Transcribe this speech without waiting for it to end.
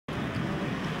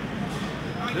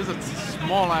This is a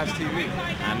small ass TV.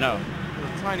 I know.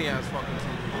 It's a tiny ass fucking TV.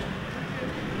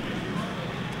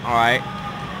 All right.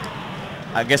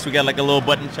 I guess we got like a little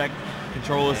button check,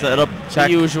 controller set up check.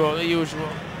 The usual.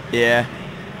 Yeah.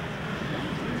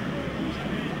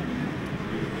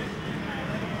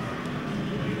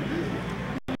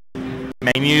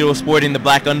 Magneto sporting the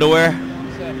black underwear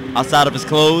outside of his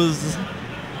clothes.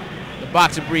 The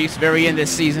boxer briefs, very in this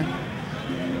season.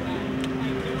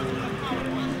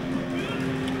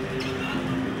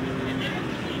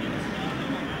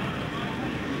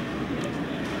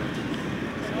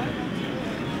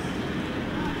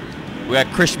 We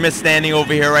got Chris Schmidt standing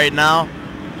over here right now.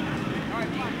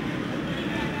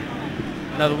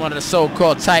 Another one of the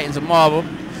so-called Titans of Marvel.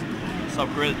 What's up,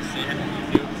 Chris? See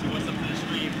what's up to the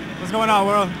stream. What's going on,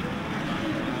 world?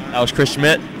 That was Chris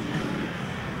Schmidt,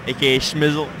 aka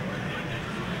Schmizzle.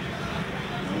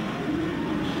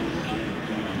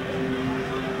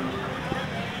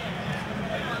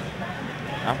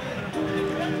 Huh?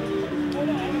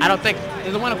 I don't think.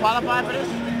 Does the winner qualify for this?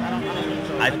 I don't think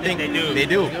so. I think they do. They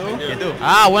do. They do.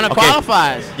 Ah, winner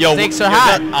qualifies. Yo, stakes are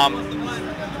high.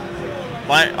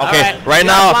 Okay, right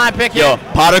now, blind pick yo,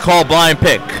 here. Potter called blind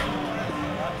pick.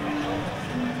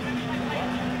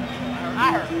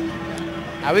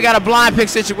 We got a blind pick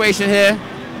situation here.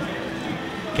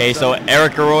 Okay, so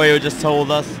Eric Arroyo just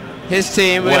told us his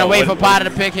team. We're gonna wait for Potter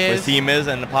to pick his. His team is,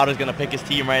 and Potter's gonna pick his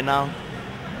team right now.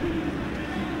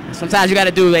 Sometimes you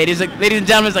gotta do, ladies and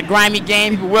gentlemen. It's a grimy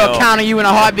game. People will counter you in a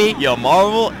heartbeat. Yo,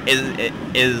 Marvel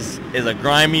is a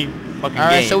grimy fucking game. All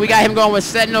right, so we got him going with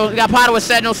Sentinel. We got Potter with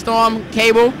Sentinel, Storm,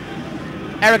 Cable.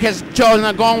 Eric has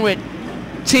chosen going with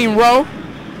Team Row.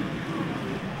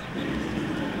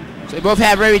 So they both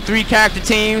have very 3-character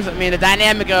teams. I mean, the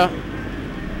dynamic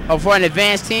for an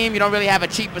advanced team, you don't really have a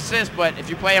cheap assist, but if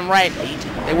you play them right,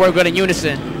 they work good in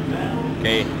unison.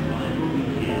 Okay.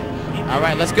 All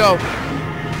right, let's go.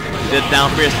 Did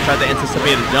down first, tried to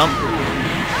anticipate a jump.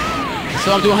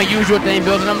 So I'm doing her usual thing,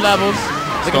 building them levels.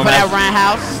 Looking for that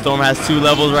roundhouse. Storm has 2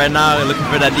 levels right now. They're looking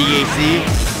for that DAC.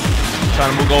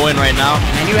 Trying to go in right now.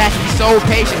 And you have to be so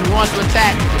patient. He wants to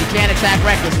attack, but he can't attack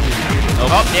recklessly.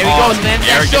 Oh, there he goes, man.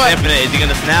 Eric is infinite. Is he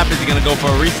gonna snap? Is he gonna go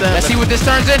for a reset? Let's see what this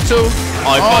turns into.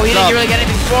 Oh, he didn't really get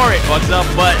anything for it. Fucks up,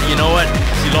 but you know what?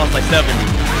 She lost like 70.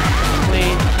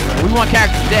 Clean. We want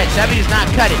characters dead. 70 does not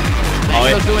cut it.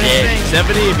 He's doing his thing.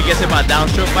 70. If he gets hit by a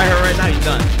downstroke by her right now, he's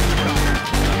done.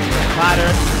 Potter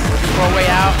looking for a way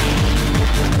out.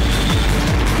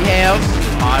 He hails.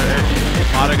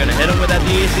 Potter gonna hit him with that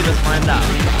DAC. Let's find out.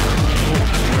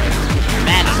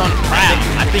 Man, it's on the crowd.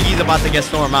 I think he's about to get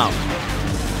Storm out.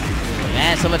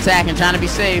 Man, still attacking, trying to be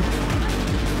safe.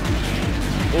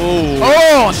 Ooh.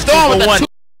 Oh, Storm with the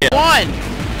 2-1.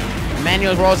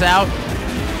 Emmanuel rolls out.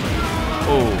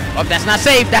 Oh, that's not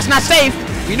safe. That's not safe.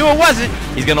 We knew it wasn't.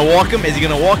 He's gonna walk him. Is he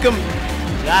gonna walk him?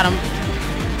 Got him.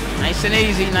 Nice and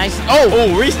easy. Nice.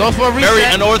 Oh, reset. Goes for a reset. Very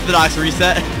unorthodox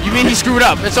reset. You mean he screwed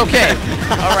up? It's okay.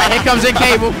 All right, here comes in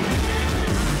Cable.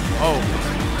 Oh,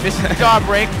 misses the guard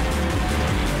break.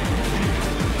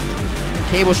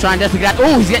 Cable's trying desperately to get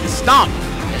out. Oh, he's getting stomped.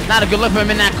 It's not a good look for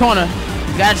him in that corner.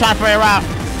 He's got to try to figure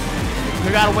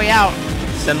out a way out.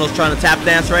 Sentinel's trying to tap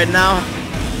dance right now.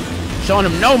 Showing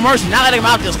him no mercy, not letting him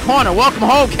out this corner. Welcome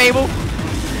home, Cable.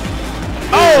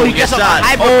 Oh, he gets a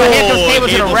hyper, but here comes Cable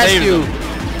to the rescue.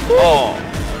 Oh,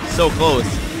 so close.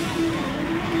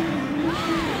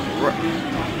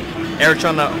 Eric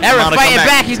fighting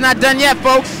back. He's not done yet,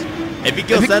 folks. If he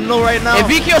kills Sentinel right now. If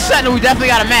he kills Sentinel, we definitely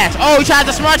got a match. Oh, he tried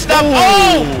to smart stuff.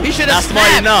 Oh, he should have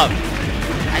snapped. Not smart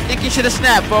enough. I think he should have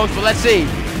snapped, folks, but let's see.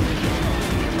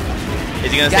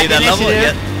 Is he going to save that level?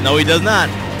 Yeah. No, he does not.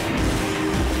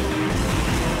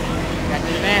 Got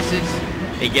the advantage.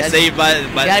 He gets saved by you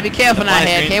got to be careful now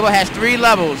here. Cable has 3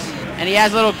 levels, and he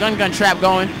has a little gun trap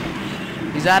going.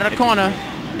 He's out of the corner.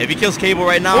 If he kills Cable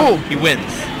right now, he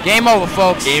wins. Game over,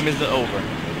 folks. Game is over.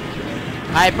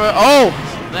 Hyper. Oh,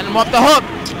 letting him off the hook.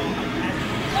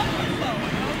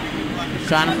 He's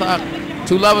trying to fuck.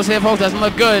 2 levels here, folks. Doesn't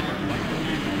look good.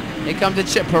 Here comes the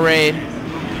chip parade.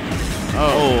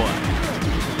 Oh.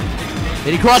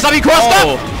 Did he cross up? He crossed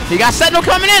up. He got Sentinel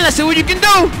coming in. Let's see what you can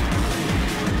do.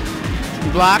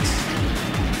 He blocks.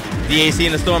 DAC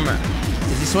in the Stormer.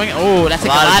 Is he swinging? Oh, that's a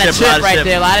lot of chip right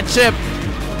there. A lot of chip.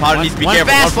 Potter needs to be careful.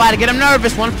 One fast fly to get him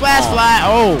nervous. One flash fly.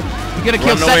 Oh, he could have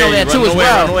killed Sentinel there too as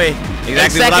well. Run away.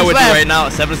 Exactly what I would do right now.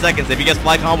 7 seconds. If he gets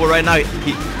fly combo right now,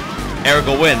 Eric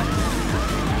will win.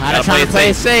 Potter trying to play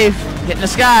it safe. Hitting the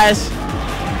skies.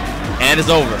 And it's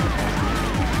over.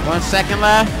 1 second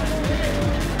left.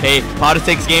 Okay, Potter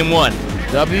takes game 1.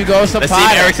 W goes to Potter. Let's see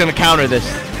if Eric's gonna counter this.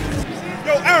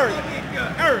 Yo, Eric.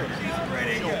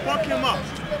 Fuck him up.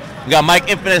 We got Mike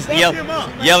Infinite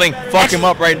yelling, fuck him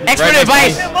up right Expert right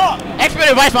advice. Expert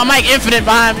advice by Mike Infinite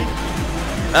behind me.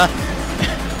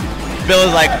 Bill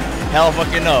is like, hell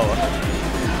fucking no.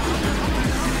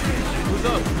 Who's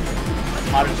up?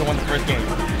 Potter's won the first game.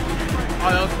 Oh,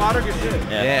 that was Potter? Good shit.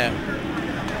 Yeah.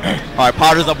 All right,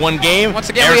 Potter's up 1 game. Once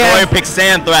again, Eric we have- Royer picks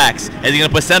Sandthrax. Is he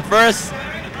gonna put Sent first?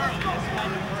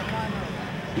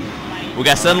 We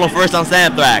got Sentinel first on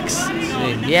Sandthrax.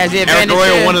 He has the Eric advantage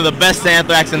Royer, here. one of the best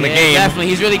Sandthrax in the game. Definitely.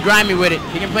 He's really grimy with it.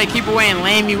 He can play keep away and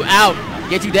lame you out.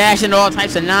 Get you dashing into all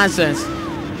types of nonsense.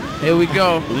 Here we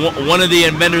go. One of the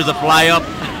inventors of fly up,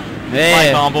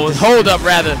 fly combos. Hold up,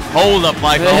 rather. Hold up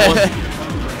fly combos.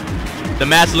 The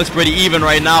match looks pretty even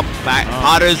right now.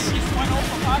 Potter's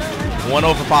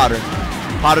 1-0 for Potter.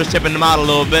 Potter's chipping them out a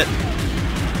little bit.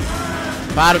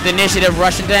 Potter with the initiative,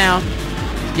 rushing down.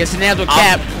 Gets the nails with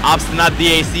Cap. Obstinate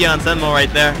DAC on Sentinel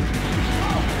right there.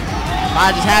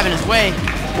 Potter just having his way.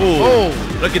 Ooh,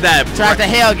 look at that. Tries to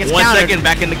hail, gets 1 countered. second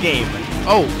back in the game.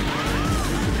 Oh.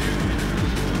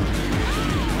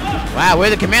 Wow,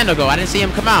 where'd the commando go? I didn't see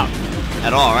him come out.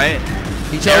 At all, right?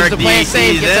 He chose to play it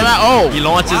safe, gets him out. Oh. He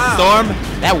launches the storm.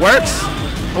 That works.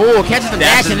 Oh, catches him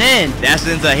dashing in. Dashes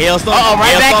into a hailstorm. Uh-oh,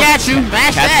 right back at you.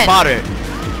 Mash Catches that. Potter.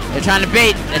 They're trying to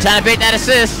bait. They're trying to bait that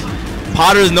assist.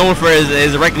 Potter is known for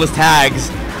his reckless tags.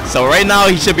 So right now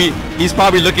he's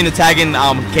probably looking to tag in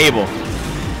Cable.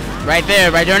 Right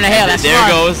there, right during the hail. That's there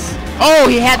smart. It goes. Oh,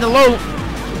 he had the low.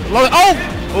 Oh!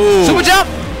 Ooh. Super jump!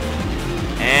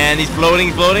 And he's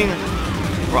floating.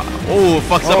 Oh,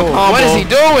 fucks up a combo. What is he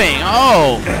doing?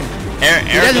 Oh.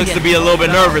 Eric looks to be a little bit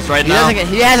nervous right now.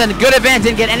 He has a good advantage,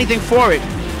 didn't get anything for it.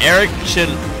 Eric should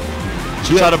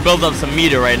try to build up some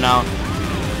meter right now.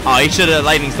 Oh, he should have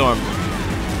lightning storm.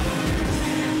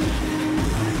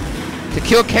 To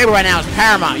kill Cable right now is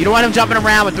paramount. You don't want him jumping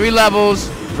around with 3 levels,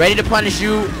 ready to punish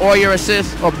you or your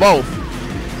assist or both.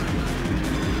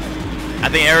 I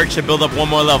think Eric should build up 1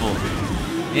 more level.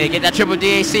 Yeah, get that triple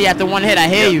DAC after 1 hit. I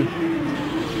hear you.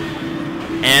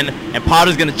 And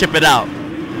Potter's gonna chip it out.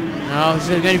 No, he's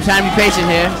gonna be trying to be patient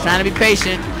here. He's trying to be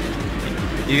patient.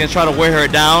 He's gonna try to wear her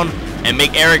down and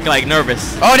make Eric like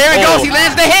nervous. Oh, there he goes. He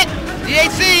lands the hit.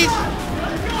 DACs.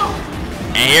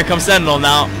 And here comes Sentinel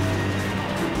now.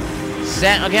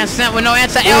 Sent against Sent with no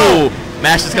answer. Ooh,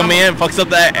 Mash is coming in, fucks up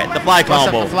the fly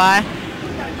combo. Fucks up the fly.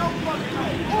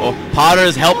 Oh, Potter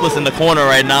is helpless in the corner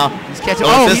right now. He's catching.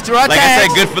 Oh, he threw out like tags. I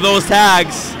said, good for those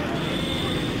tags.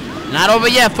 Not over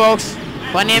yet, folks.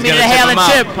 Plenty of meter to hail and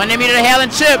chip. Plenty of meter to hail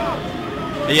and chip.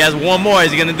 He has 1 more.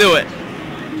 Is he gonna do it?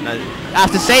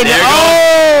 After saving.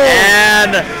 Oh!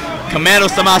 And Commando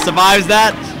somehow survives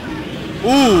that.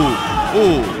 Ooh.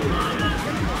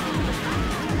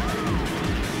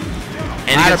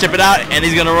 And he's gonna chip it out, and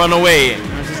he's gonna run away.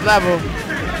 That's his level.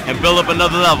 And build up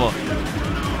another level.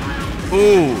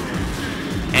 Ooh.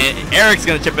 And Eric's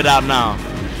gonna chip it out now.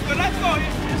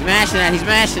 He's mashing that. He's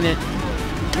mashing it.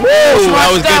 Woo! That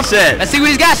was good shit. Let's see what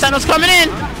he's got. Sentinel's coming in.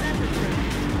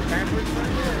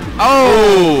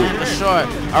 Oh, short.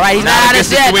 All right, he's not out of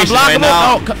this yet. Right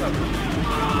now.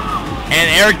 And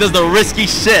Eric does the risky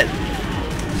shit.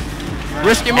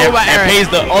 Risky move by Eric. And pays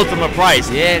the ultimate price.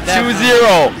 Yeah,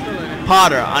 2-0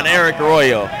 Potter on Eric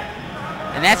Arroyo.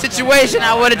 In that situation,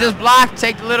 I would have just blocked,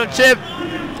 take the little chip,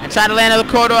 and try to land another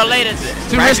corridor later.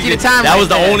 It's too risky to time. That was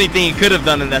the only thing he could have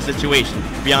done in that situation,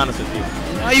 to be honest with you.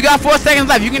 You got 4 seconds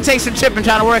left. You can take some chip and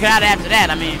try to work it out after that.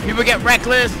 I mean, people get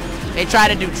reckless. They try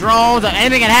to do drones, or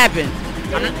anything can happen.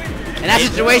 In that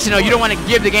situation, though, you don't want to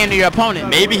give the game to your opponent.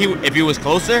 Maybe if he was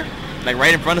closer, like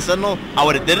right in front of Sentinel, I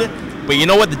would have did it. But you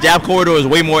know what? The jab corridor is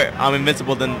way more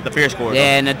invincible than the Fierce corridor.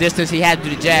 Yeah, and the distance he had to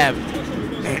do the jab.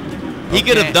 He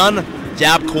could have done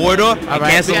jab corridor and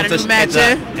canceled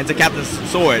into Captain's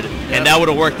sword, and that would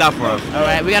have worked out for him. All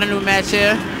right, we got a new match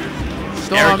here.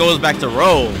 Storm. Eric goes back to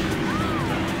roll.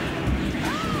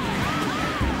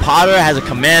 Potter has a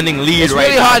commanding lead right now. It's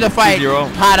really hard to fight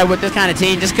 2-0. Potter with this kind of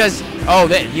team just because,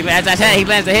 as I said, he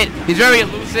lands a hit. He's very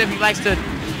elusive. He likes to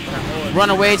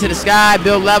run away to the sky,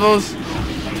 build levels.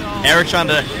 Eric trying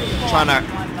to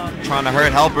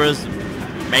hurt helpers.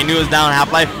 Magneto's down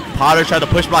half-life. Potter tried to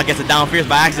push block, gets it down fierce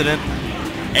by accident.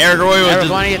 Eric Roy was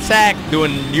just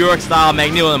doing New York style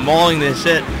Magneto and mauling this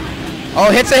shit. Oh,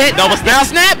 hits a hit. Double snap.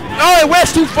 Snap. Oh, it went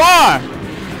too far.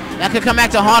 That could come back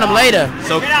to haunt him later.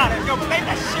 So get out. Yo, take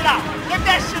that shit out. Get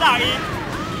that shit out,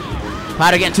 Ian.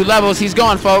 Potter getting 2 levels. He's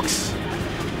going, folks.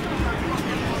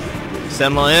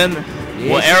 Sentinel in.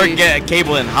 Will Eric get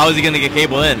Cable in? How is he going to get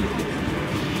Cable in?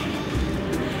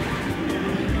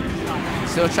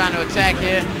 Still trying to attack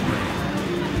here.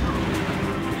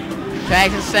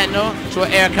 Tags and Sentinel to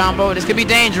an air combo. This could be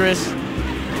dangerous.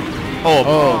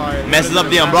 Oh, messes up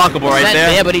the unblockable right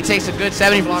there. Yeah, but he takes a good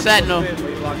 70 from Sentinel.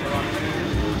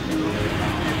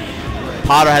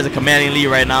 Potter has a commanding lead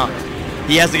right now.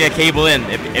 He has to get Cable in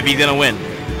if he's gonna win.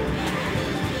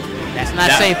 That's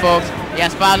not safe, folks. He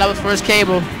has 5 levels for his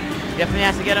Cable. Definitely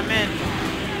has to get him in.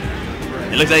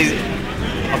 It looks like he's...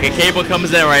 Okay, Cable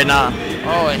comes in right now.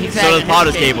 Oh, and he's so does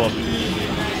Potter's Cable.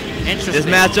 Interesting. This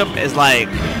matchup is like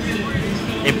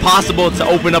impossible to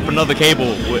open up another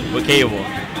Cable with Cable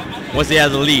once he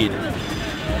has a lead.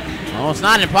 Oh, it's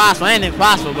not impossible. It ain't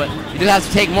impossible, but you just have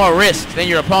to take more risks than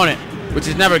your opponent, which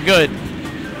is never good.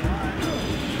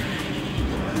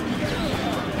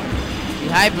 He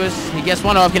hypers. He gets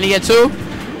 1 off. Can he get 2?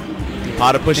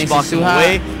 Potter pushes blocks him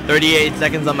away. 38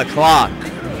 seconds on the clock.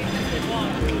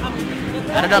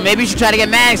 I don't know. Maybe you should try to get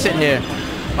Mags in here.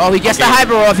 Oh, he gets the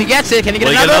hyper off. He gets it. Can he get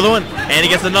another one? And he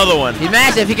gets another one. He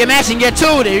maxed it. If he can max, he can get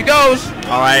 2. There he goes.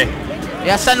 All right.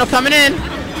 Yeah, Sentinel coming in.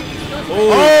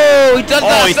 Ooh. Oh, he does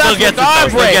he still gets it. He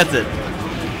still gets it.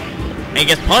 And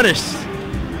gets punished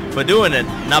for doing it.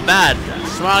 Not bad.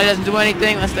 Smiley doesn't do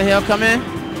anything. Lets the hail come in.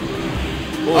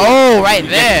 Ooh. Oh, right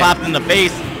there. Gets slapped in the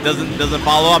face. Doesn't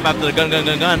follow up after the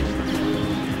gun.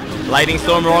 Lightning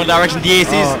storm wrong direction.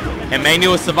 DACs. And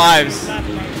Manuel survives.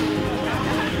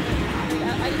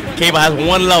 Cable has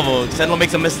 1 level. Sentinel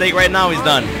makes a mistake right now. He's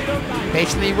done.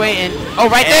 Patiently waiting. Oh,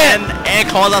 right there. And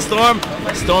calls out Storm.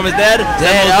 Storm is dead.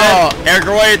 Sentinel's dead. Eric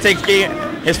Royer takes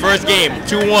his first game.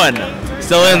 2-1.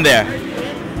 Still in there.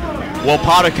 Will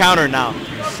Potter counter now?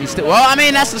 Well, I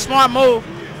mean, that's a smart move.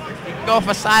 You can go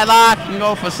for Psylocke. You can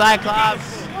go for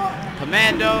Cyclops.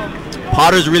 Commando.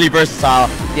 Potter's really versatile.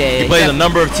 Yeah, he plays a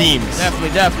number of teams. Definitely.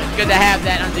 Good to have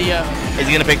that under your... Is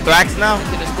he going to pick Thrax now?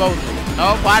 To disposal.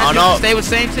 No, Potter's going to stay with the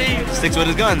same team. Sticks with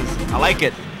his guns. I like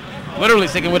it. Literally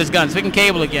sticking with his guns. Picking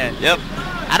Cable again. Yep.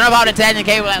 I don't know about attacking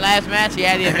Cable that last match. He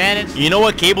had the advantage. You know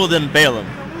what? Cable didn't bail him.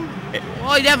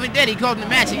 Well, he definitely did. He called in the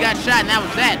match. He got shot, and that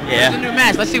was that. Yeah. It's a new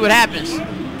match. Let's see what happens.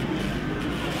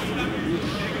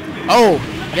 Oh,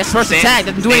 gets first attack.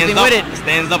 Doesn't do anything with it.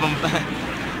 Stands up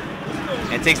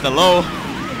and takes the low.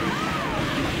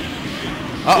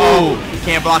 Uh-oh.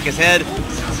 Can't block his head.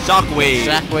 Shockwave.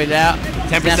 Shockwave out.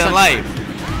 10% life.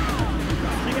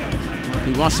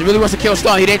 He really wants to kill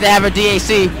Storm. He didn't have her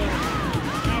DAC.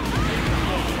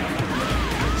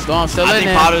 Storm still in there. I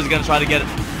think Potter's gonna try to get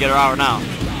her out now.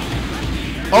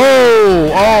 Oh.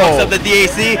 Picks up the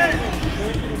DAC.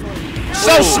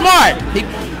 So smart.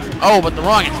 But the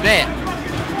wrong is bad.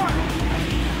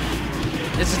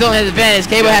 This is still his advantage.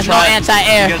 Cable has no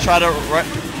anti-air. He's gonna try to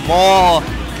maul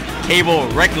Cable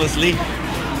recklessly.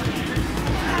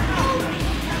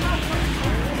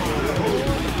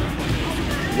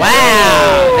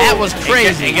 Wow, that was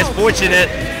crazy. He gets fortunate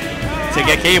to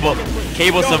get Cable.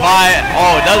 Cable survive.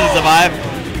 Oh, does he survive?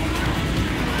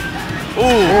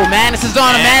 Ooh, Madness is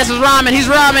on him. Madness is ramming. He's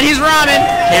ramming.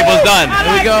 Cable's done.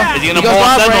 Here we go. Is he gonna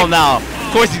maul Sentinel now?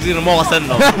 Of course he's gonna maul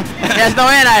Sentinel. There's no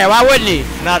anti-air. Why wouldn't he?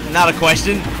 Not a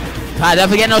question.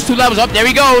 Definitely getting those 2 levels up. There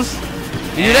he goes.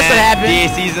 You knew this would happen.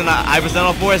 DAC's in the Hyper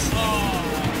Sentinel Force.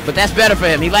 But that's better for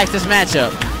him. He likes this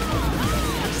matchup.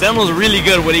 Sentinel's really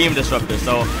good with EM Disruptor,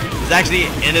 so he's actually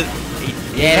in his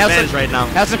advantage right now.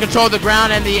 Helps to control the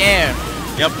ground and the air.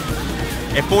 Yep.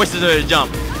 It forces her to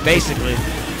jump, basically.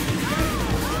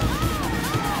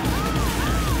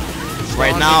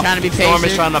 Right now, Storm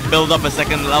is trying to build up a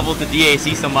 2nd level to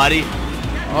DAC somebody.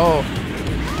 Oh.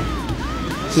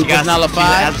 She has a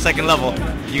 2nd level.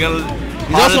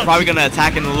 Potter's probably gonna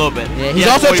attack in a little bit. Yeah, he's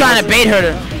also trying to bait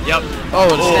her. Yep.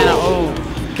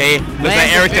 Okay, looks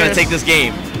like Eric's gonna take this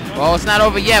game. Well, it's not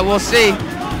over yet. We'll see.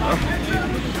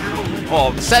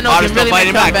 Potter's still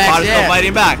fighting back. Potter's still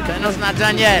fighting back. Sentinel's not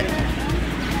done yet.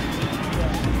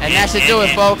 And that should do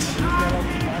it, folks.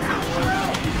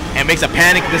 And makes a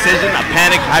panic decision, a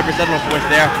panic Hyper Sentinel Force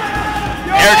there.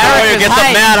 Eric Royer gets a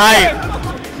mad hype.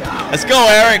 Let's go,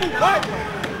 Eric.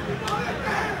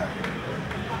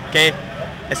 Okay,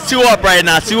 it's 2 up right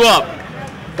now, 2 up.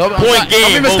 Point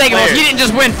game. Don't be mistaken, folks. He didn't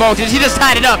just win, folks. He just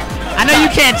tied it up. I know you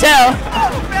can't tell.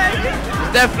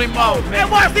 It's definitely Mo. Hey,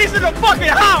 watch, these in the fucking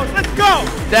house. Let's go.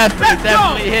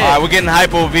 Definitely hit. All right, we're getting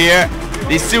hype over here.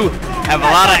 These 2 have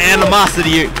a lot of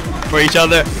animosity for each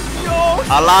other.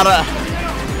 A lot of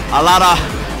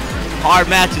hard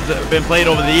matches that have been played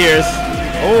over the years.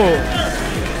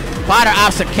 Potter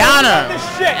opts a counter.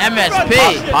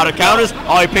 MSP. Potter counters.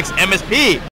 Oh, he picks MSP.